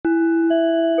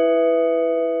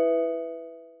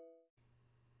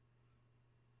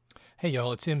Hey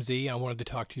y'all, it's MZ. I wanted to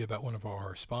talk to you about one of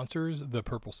our sponsors, The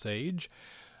Purple Sage.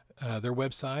 Their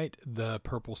website,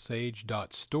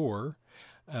 thepurplesage.store,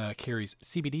 carries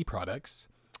CBD products.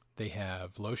 They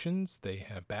have lotions, they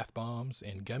have bath bombs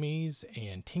and gummies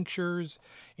and tinctures,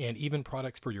 and even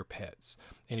products for your pets.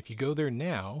 And if you go there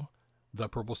now,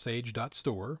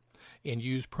 thepurplesage.store, and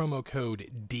use promo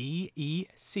code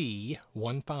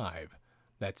DEC15,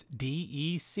 that's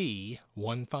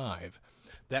DEC15,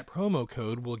 that promo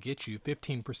code will get you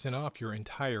 15% off your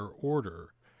entire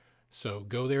order. So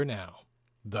go there now,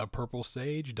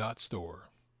 thepurplesage.store.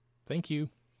 Thank you.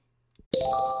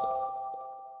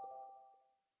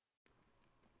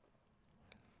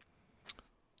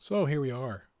 So here we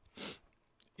are.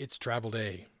 It's travel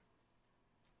day.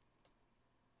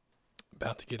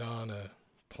 About to get on a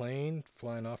plane,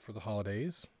 flying off for the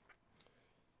holidays.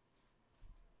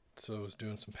 So I was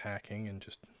doing some packing and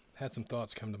just had some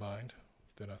thoughts come to mind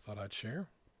that I thought I'd share.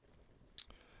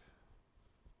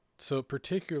 So,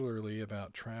 particularly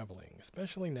about traveling,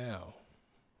 especially now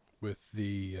with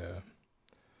the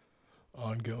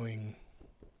ongoing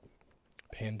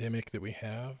pandemic that we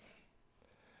have,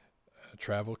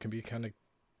 travel can be kind of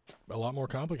a lot more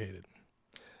complicated.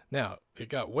 Now, it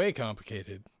got way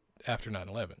complicated after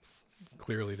 9/11.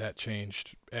 Clearly, that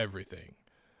changed everything.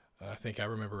 I think I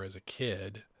remember as a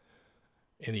kid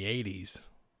in the 80s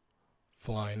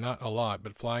flying, not a lot,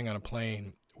 but flying on a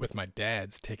plane with my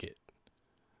dad's ticket.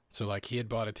 So, like, he had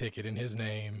bought a ticket in his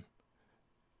name,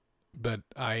 but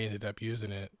I ended up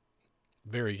using it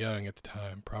very young at the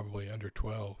time, probably under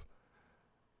 12,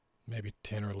 maybe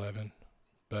 10 or 11.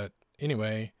 But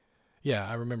anyway, yeah,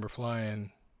 I remember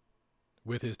flying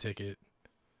with his ticket,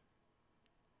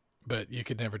 but you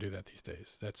could never do that these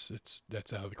days. That's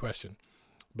out of the question.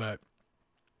 But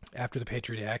after the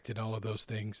Patriot Act and all of those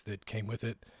things that came with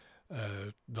it,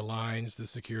 the lines, the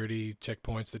security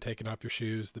checkpoints, the taking off your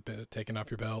shoes, the taking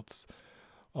off your belts,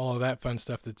 all of that fun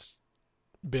stuff that's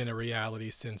been a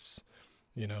reality since,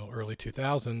 early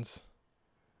 2000s.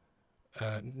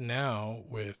 Now,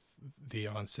 with the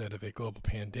onset of a global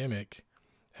pandemic,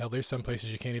 hell, there's some places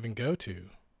you can't even go to.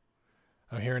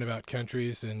 I'm hearing about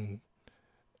countries and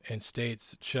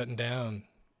states shutting down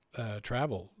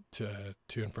travel to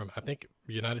and from. I think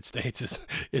the United States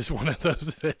is one of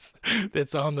those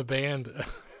that's on the band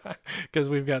because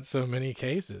we've got so many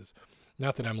cases.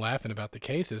 Not that I'm laughing about the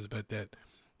cases, but that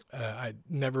I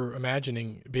never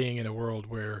imagining being in a world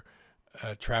where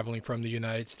traveling from the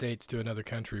United States to another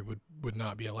country would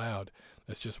not be allowed.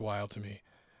 That's just wild to me.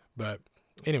 But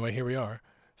anyway, here we are.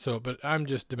 So, but I'm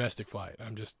just domestic flight.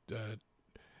 I'm just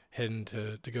heading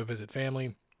to go visit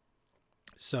family.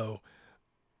 So,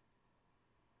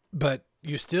 but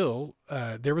you still,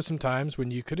 there was some times when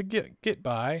you could get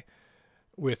by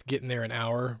with getting there an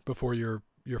hour before your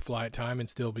flight time and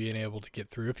still being able to get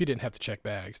through if you didn't have to check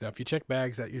bags. Now, if you check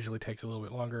bags, that usually takes a little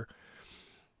bit longer.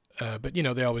 But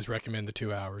they always recommend the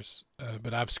 2 hours.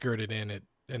 But I've skirted in at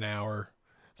an hour,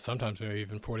 sometimes maybe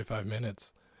even 45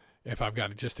 minutes if I've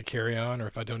got just a carry on or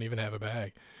if I don't even have a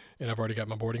bag and I've already got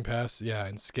my boarding pass. Yeah.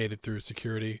 And skated through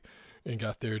security and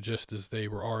got there just as they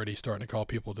were already starting to call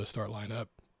people to start line up.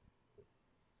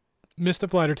 Missed a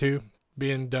flight or two,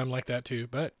 being dumb like that too.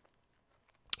 But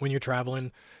when you're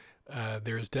traveling,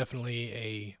 there's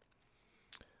definitely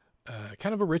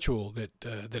kind of a ritual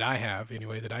that I have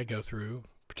anyway, that I go through,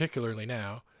 particularly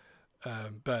now.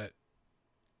 But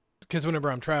because whenever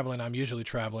I'm traveling, I'm usually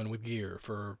traveling with gear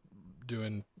for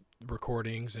doing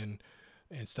recordings and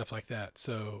stuff like that.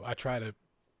 So I try to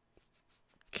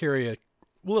carry a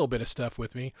little bit of stuff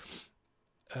with me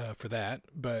for that.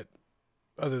 But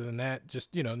other than that,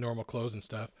 just, normal clothes and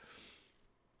stuff.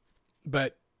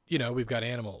 But, we've got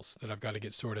animals that I've got to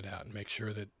get sorted out and make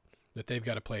sure that they've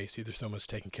got a place. Either someone's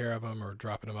taking care of them or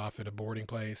dropping them off at a boarding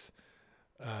place.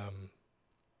 The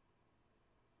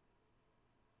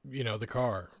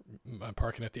car. Am I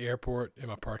parking at the airport?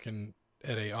 Am I parking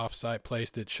at a off-site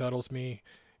place that shuttles me?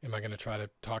 Am I going to try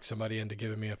to talk somebody into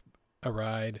giving me a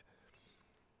ride?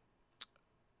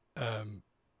 I've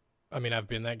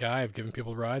been that guy. I've given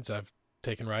people rides. I've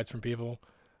taken rides from people.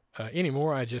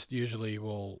 Anymore, I just usually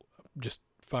will just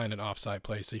find an off-site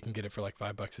place so you can get it for like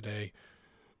 $5 a day.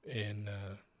 And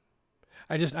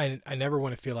I never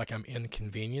want to feel like I'm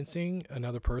inconveniencing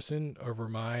another person over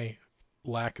my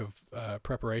lack of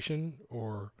preparation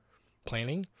or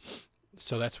planning.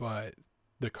 So that's why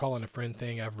the calling a friend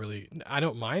thing, I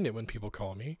don't mind it when people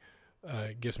call me.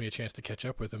 It gives me a chance to catch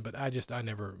up with them, but I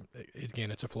never, again,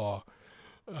 it's a flaw,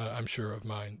 I'm sure of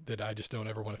mine, that I just don't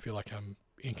ever want to feel like I'm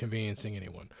inconveniencing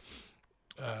anyone.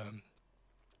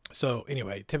 So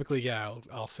anyway, typically, yeah,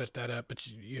 I'll set that up, but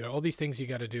all these things you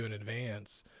got to do in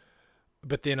advance.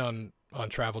 but then on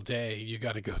travel day, you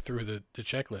got to go through the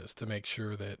checklist to make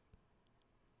sure that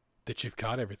you've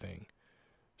got everything.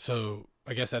 So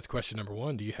I guess that's question number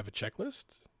one. Do you have a checklist?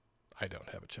 I don't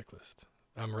have a checklist.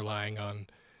 I'm relying on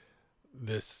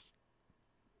this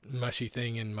mushy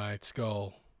thing in my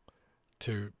skull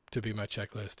to be my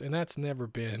checklist, and that's never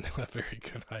been a very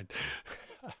good idea.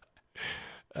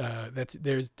 That's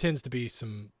there's tends to be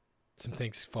some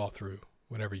things fall through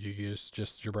whenever you use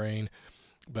just your brain.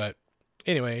 But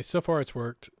anyway, so far it's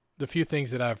worked. The few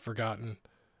things that I've forgotten,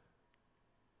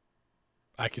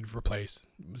 I could replace.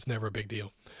 It was never a big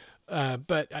deal.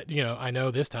 But I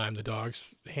know this time the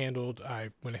dog's handled. I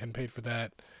went ahead and paid for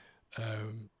that.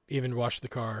 Even washed the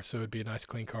car, so it'd be a nice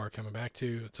clean car coming back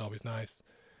to. It's always nice.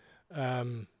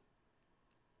 Um,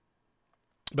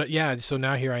 but yeah, so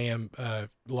now here I am,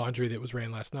 laundry that was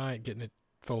ran last night, getting it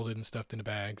folded and stuffed into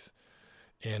bags,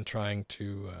 and trying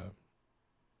to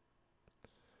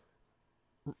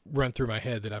run through my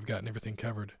head that I've gotten everything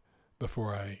covered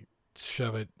before I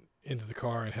shove it into the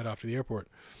car and head off to the airport.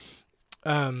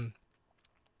 Um,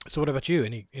 so what about you?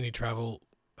 Any travel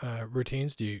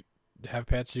routines? Do you have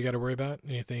pets you got to worry about?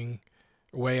 Anything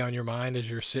weigh on your mind as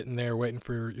you're sitting there waiting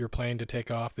for your plane to take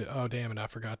off? That, oh damn it, I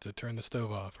forgot to turn the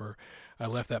stove off, or I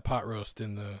left that pot roast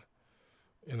in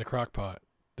the crock pot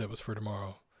that was for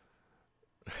tomorrow.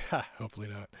 Hopefully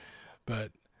not.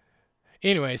 But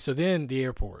anyway, so then the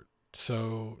airport.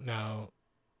 So now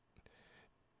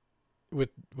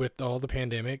with all the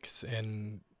pandemics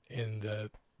and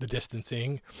the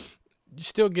distancing, you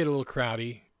still get a little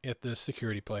crowdy at the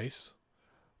security place.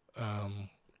 Um,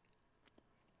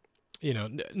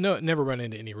 no, never run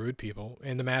into any rude people,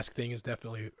 and the mask thing is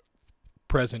definitely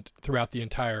present throughout the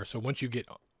entire. So once you get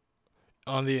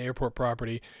on the airport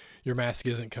property, your mask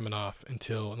isn't coming off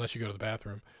until, unless you go to the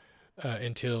bathroom,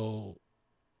 until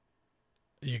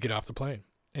you get off the plane.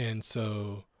 And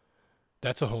so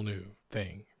that's a whole new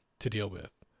thing to deal with.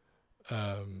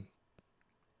 Um,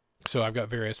 so I've got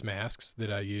various masks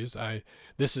that I use.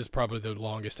 This is probably the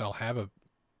longest I'll have a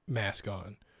mask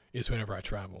on is whenever I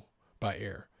travel by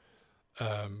air.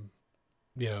 Um,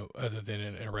 other than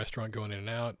in a restaurant going in and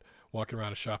out, walking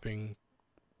around a shopping,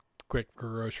 quick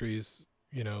groceries,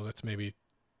 that's maybe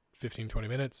 15, 20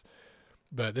 minutes.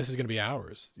 But this is going to be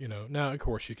hours, Now, of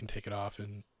course, you can take it off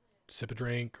and sip a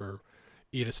drink or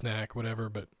eat a snack, whatever.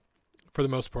 But for the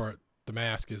most part, the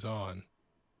mask is on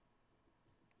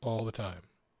all the time.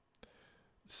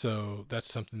 So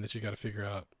that's something that you got to figure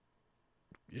out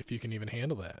if you can even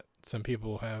handle that. Some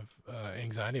people have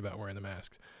anxiety about wearing the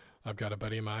mask. I've got a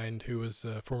buddy of mine who was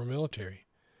former military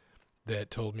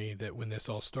that told me that when this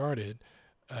all started,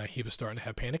 he was starting to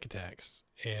have panic attacks,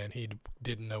 and he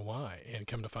didn't know why. And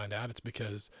come to find out, it's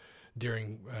because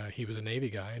during he was a Navy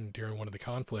guy, and during one of the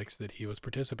conflicts that he was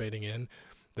participating in,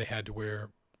 they had to wear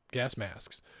gas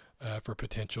masks for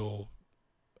potential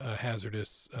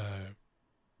hazardous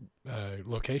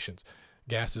locations,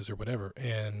 gases or whatever.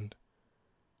 And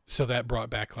so that brought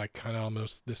back like kind of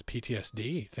almost this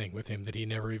PTSD thing with him that he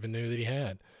never even knew that he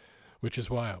had, which is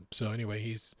wild. So anyway,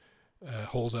 he's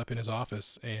holes up in his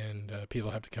office, and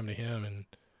people have to come to him, and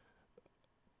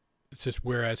it's just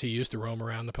whereas he used to roam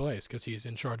around the place because he's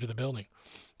in charge of the building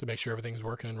to make sure everything's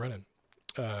working and running.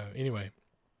 Anyway,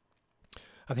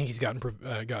 I think he's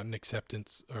gotten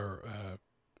acceptance or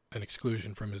an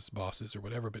exclusion from his bosses or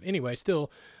whatever. But anyway,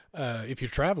 still, if you're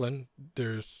traveling,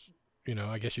 there's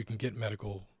I guess you can get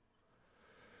medical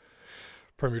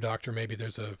from your doctor. Maybe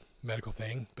there's a medical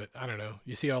thing, but I don't know.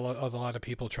 You see a lot of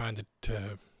people trying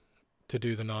to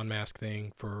do the non-mask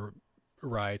thing for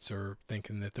rights, or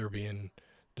thinking that they're being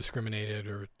discriminated,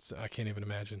 or I can't even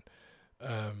imagine.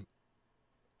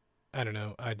 I don't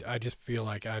know. I just feel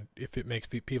like if it makes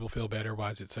people feel better,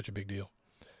 why is it such a big deal?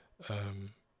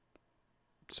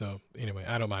 So anyway,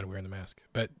 I don't mind wearing the mask,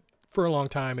 but for a long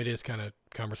time it is kind of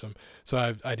cumbersome.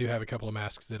 So I do have a couple of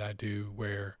masks that I do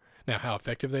wear. Now, how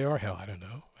effective they are, hell, I don't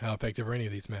know. How effective are any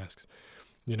of these masks?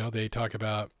 They talk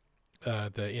about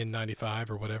the N95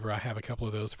 or whatever. I have a couple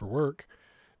of those for work,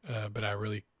 but I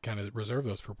really kind of reserve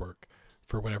those for work,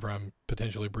 for whenever I'm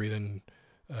potentially breathing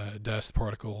dust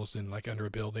particles in like under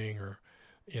a building or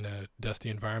in a dusty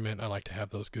environment. I like to have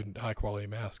those good high quality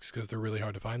masks because they're really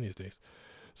hard to find these days.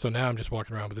 So now I'm just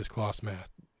walking around with this cloth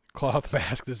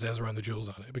mask that says Run the Jewels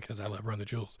on it because I love Run the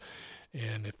Jewels.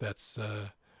 And if that's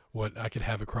what I could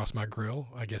have across my grill,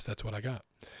 I guess that's what I got.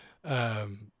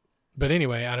 But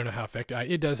anyway, I don't know how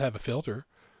effective. It does have a filter.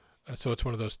 So it's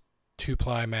one of those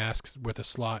 2-ply masks with a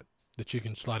slot that you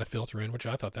can slide a filter in, which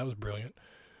I thought that was brilliant.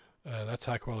 That's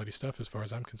high quality stuff as far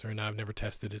as I'm concerned. Now, I've never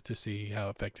tested it to see how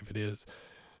effective it is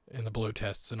in the blow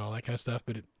tests and all that kind of stuff,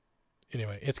 but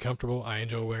anyway, it's comfortable. I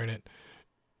enjoy wearing it.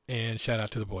 And shout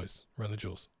out to the boys, Run the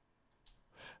Jewels.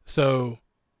 So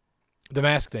the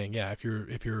mask thing, yeah. If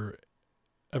you're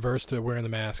averse to wearing the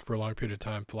mask for a long period of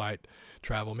time, flight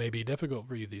travel may be difficult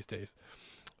for you these days.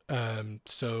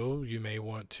 So you may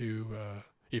want to,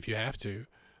 if you have to,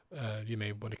 you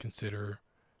may want to consider,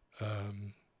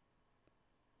 um,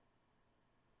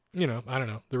 I don't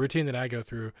know. The routine that I go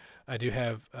through, I do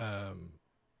have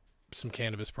some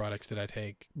cannabis products that I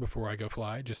take before I go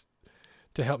fly, just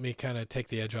to help me kind of take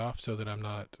the edge off, so that I'm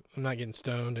not getting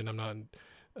stoned, and I'm not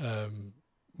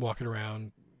walking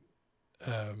around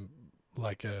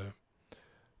like a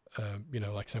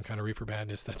like some kind of reefer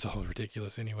madness. That's all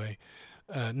ridiculous anyway.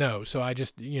 No, so I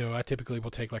just, I typically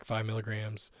will take like 5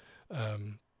 milligrams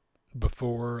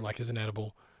before, like as an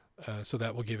edible. So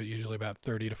that will give it usually about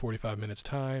 30 to 45 minutes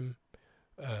time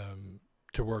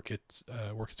to work its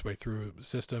way through the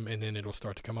system, and then it'll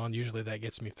start to come on. Usually that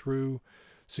gets me through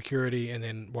security, and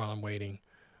then while I'm waiting,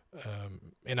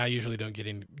 and I usually don't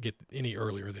get any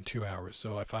earlier than 2 hours.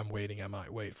 So if I'm waiting, I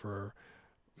might wait for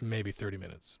maybe 30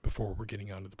 minutes before we're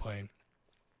getting onto the plane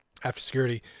after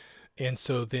security. And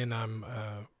so then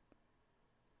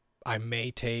I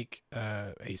may take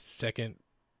a second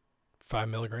 5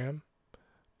 milligram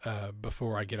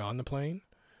before I get on the plane.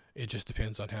 It just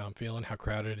depends on how I'm feeling, how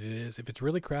crowded it is. If it's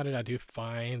really crowded, I do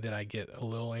find that I get a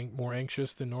little more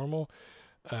anxious than normal.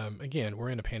 Again, we're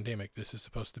in a pandemic. This is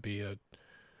supposed to be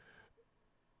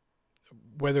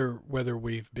whether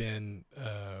we've been,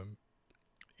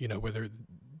 whether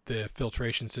the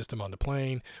filtration system on the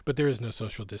plane, but there is no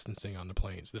social distancing on the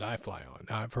planes that I fly on.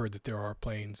 Now, I've heard that there are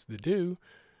planes that do,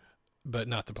 but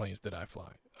not the planes that I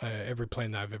fly. Every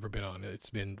plane that I've ever been on,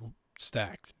 it's been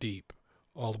stacked deep,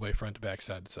 all the way front to back,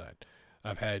 side to side.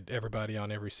 I've had everybody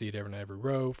on every seat, every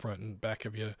row, front and back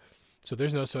of you. So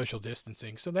there's no social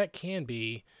distancing. So that can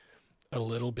be a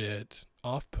little bit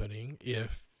off-putting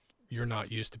if you're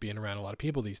not used to being around a lot of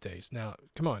people these days. Now,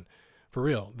 come on, for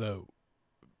real though,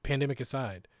 pandemic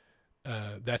aside,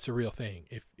 that's a real thing.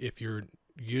 If you're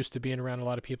used to being around a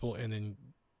lot of people, and then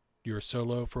you're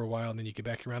solo for a while, and then you get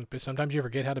back around, but sometimes you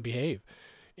forget how to behave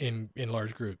in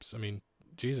large groups. I mean,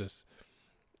 Jesus.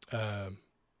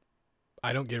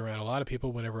 I don't get around a lot of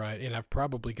people and I've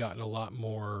probably gotten a lot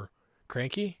more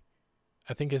cranky,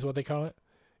 I think is what they call it,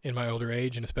 in my older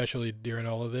age, and especially during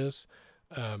all of this.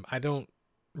 I don't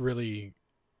really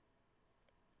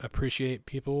appreciate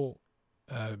people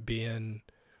being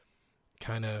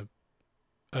kind of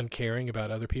uncaring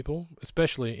about other people,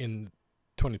 especially in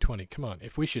 2020. Come on,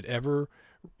 if we should ever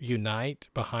unite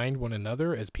behind one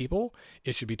another as people,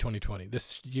 it should be 2020.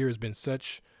 This year has been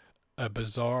such a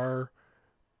bizarre,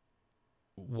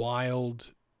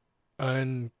 wild,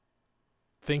 unthinkable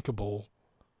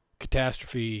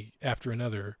catastrophe after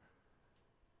another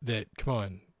that, come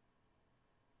on,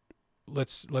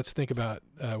 let's think about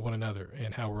one another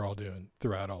and how we're all doing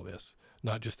throughout all this,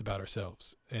 not just about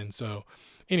ourselves. And so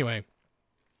anyway,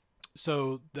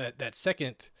 so that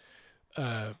second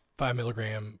 5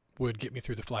 milligram would get me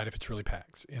through the flight if it's really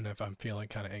packed and if I'm feeling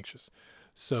kind of anxious.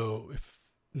 So if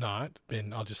not,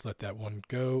 then I'll just let that one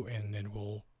go, and then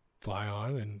we'll fly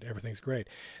on and everything's great.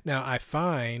 Now, I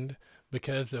find,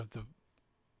 because of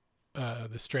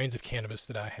the strains of cannabis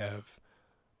that I have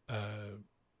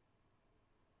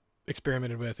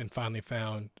experimented with and finally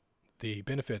found the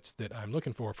benefits that I'm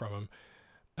looking for from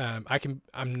them,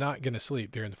 I'm not going to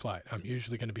sleep during the flight. I'm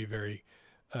usually going to be very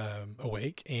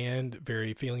awake and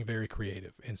feeling very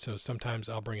creative. And so sometimes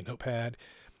I'll bring a notepad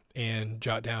and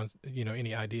jot down,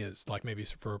 any ideas, like maybe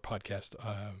for podcast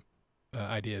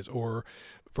ideas, or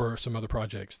for some other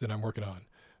projects that I'm working on,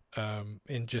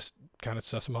 and just kind of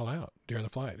suss them all out during the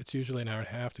flight. It's usually an hour and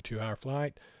a half to 2 hour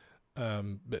flight,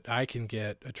 but I can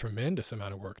get a tremendous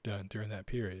amount of work done during that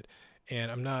period.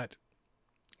 And I'm not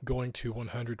going to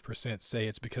 100% say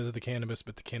it's because of the cannabis,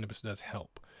 but the cannabis does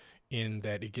help in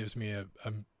that it gives me a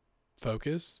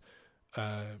focus,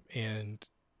 and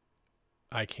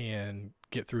I can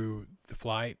get through the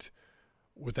flight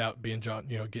without being,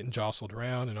 getting jostled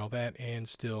around and all that, and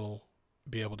still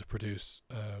be able to produce,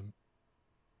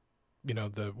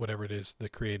 whatever it is, the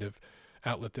creative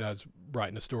outlet that I was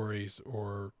writing the stories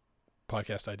or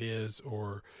podcast ideas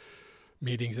or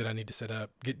meetings that I need to set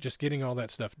up, just getting all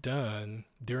that stuff done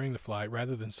during the flight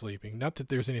rather than sleeping. Not that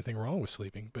there's anything wrong with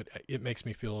sleeping, but it makes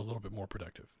me feel a little bit more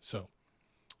productive. So,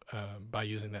 by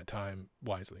using that time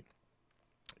wisely.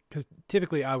 Because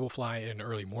typically I will fly an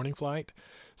early morning flight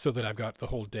so that I've got the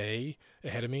whole day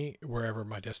ahead of me wherever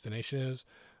my destination is.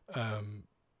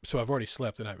 So I've already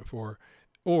slept the night before,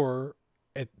 or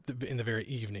in the very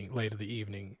evening, late of the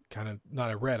evening, kind of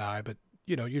not a red eye, but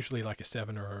usually like a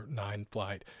 7 or 9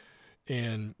 flight,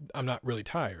 and I'm not really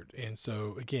tired. And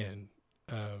so again,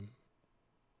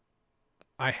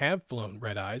 I have flown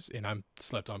red eyes and I'm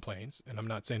slept on planes, and I'm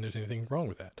not saying there's anything wrong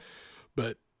with that,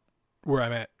 but where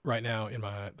I'm at right now in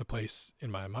the place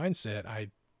in my mindset, I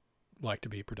like to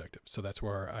be productive. So that's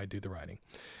where I do the writing.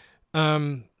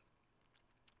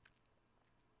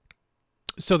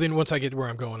 So then once I get to where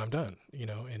I'm going, I'm done,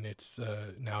 and it's,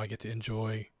 now I get to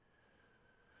enjoy,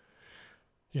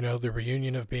 the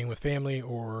reunion of being with family,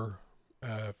 or,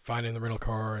 finding the rental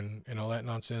car and all that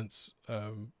nonsense,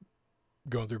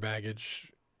 going through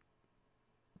baggage.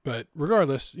 But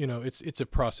regardless, it's a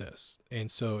process.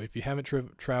 And so if you haven't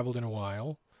traveled in a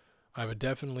while, I would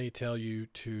definitely tell you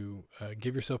to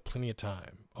give yourself plenty of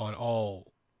time on all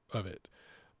of it.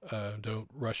 Don't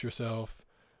rush yourself.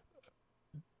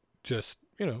 Just,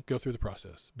 go through the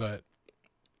process. But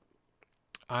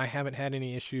I haven't had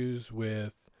any issues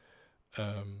with,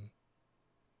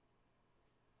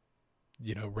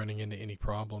 running into any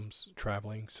problems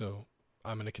traveling. So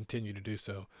I'm going to continue to do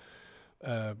so,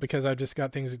 because I've just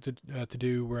got things to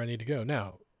do where I need to go.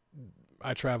 Now,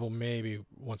 I travel maybe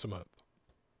once a month.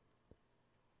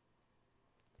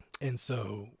 And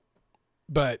so,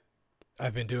 but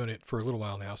I've been doing it for a little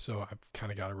while now, so I've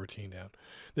kind of got a routine down.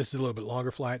 This is a little bit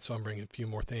longer flight, so I'm bringing a few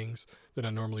more things than I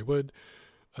normally would,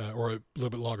 or a little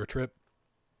bit longer trip.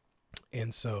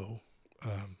 And so,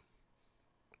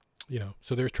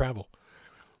 so there's travel.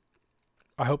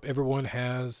 I hope everyone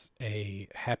has a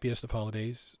happiest of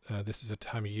holidays. This is a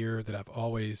time of year that I've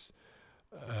always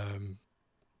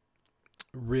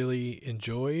really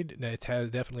enjoyed. Now, it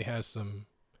definitely has some,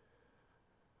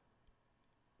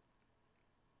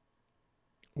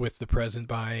 with the present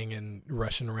buying and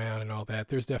rushing around and all that,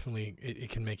 there's definitely, it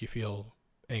can make you feel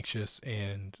anxious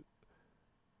and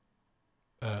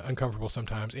uncomfortable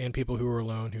sometimes, and people who are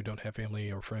alone, who don't have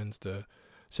family or friends to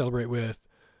celebrate with.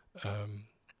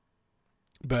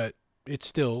 But it's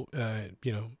still, I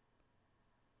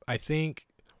think,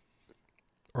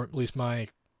 or at least my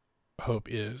hope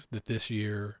is that this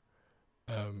year,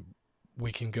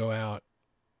 we can go out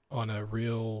on a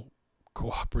real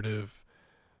cooperative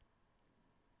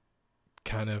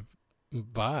kind of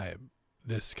vibe.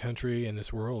 This country and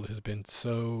this world has been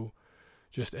so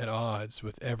just at odds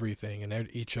with everything and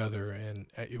each other, and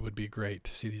it would be great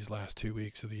to see these last 2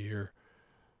 weeks of the year,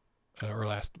 or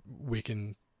last week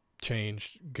and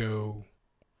change, go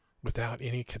without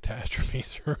any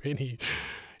catastrophes or anything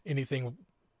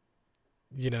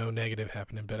negative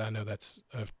happening. But I know that's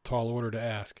a tall order to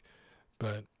ask,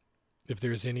 but if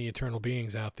there's any eternal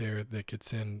beings out there that could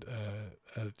send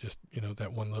just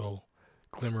that one little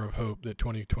glimmer of hope that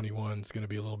 2021 is going to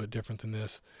be a little bit different than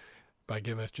this, by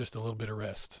giving us just a little bit of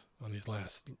rest on these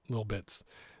last little bits,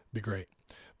 be great.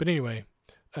 But anyway,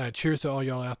 cheers to all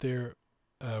y'all out there,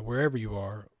 wherever you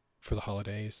are, for the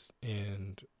holidays,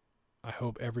 and I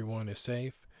hope everyone is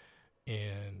safe,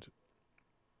 and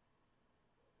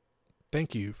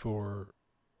thank you for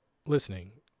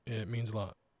listening. It means a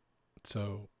lot.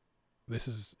 So this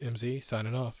is MZ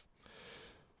signing off.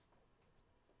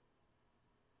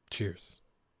 Cheers.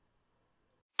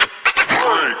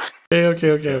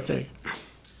 Okay.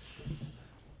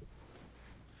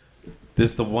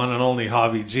 This is the one and only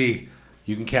Javi G.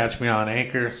 You can catch me on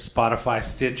Anchor, Spotify,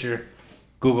 Stitcher,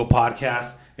 Google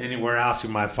Podcasts, anywhere else you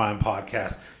might find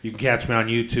podcasts. You can catch me on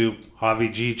YouTube,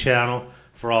 Javi G channel,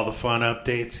 for all the fun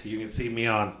updates. You can see me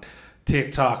on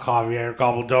TikTok, Javier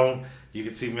Gobbledome. You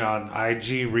can see me on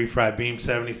IG, Refried Beam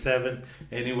 77.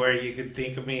 Anywhere you can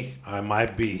think of me, I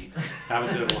might be. Have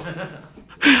a good one.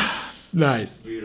 Nice.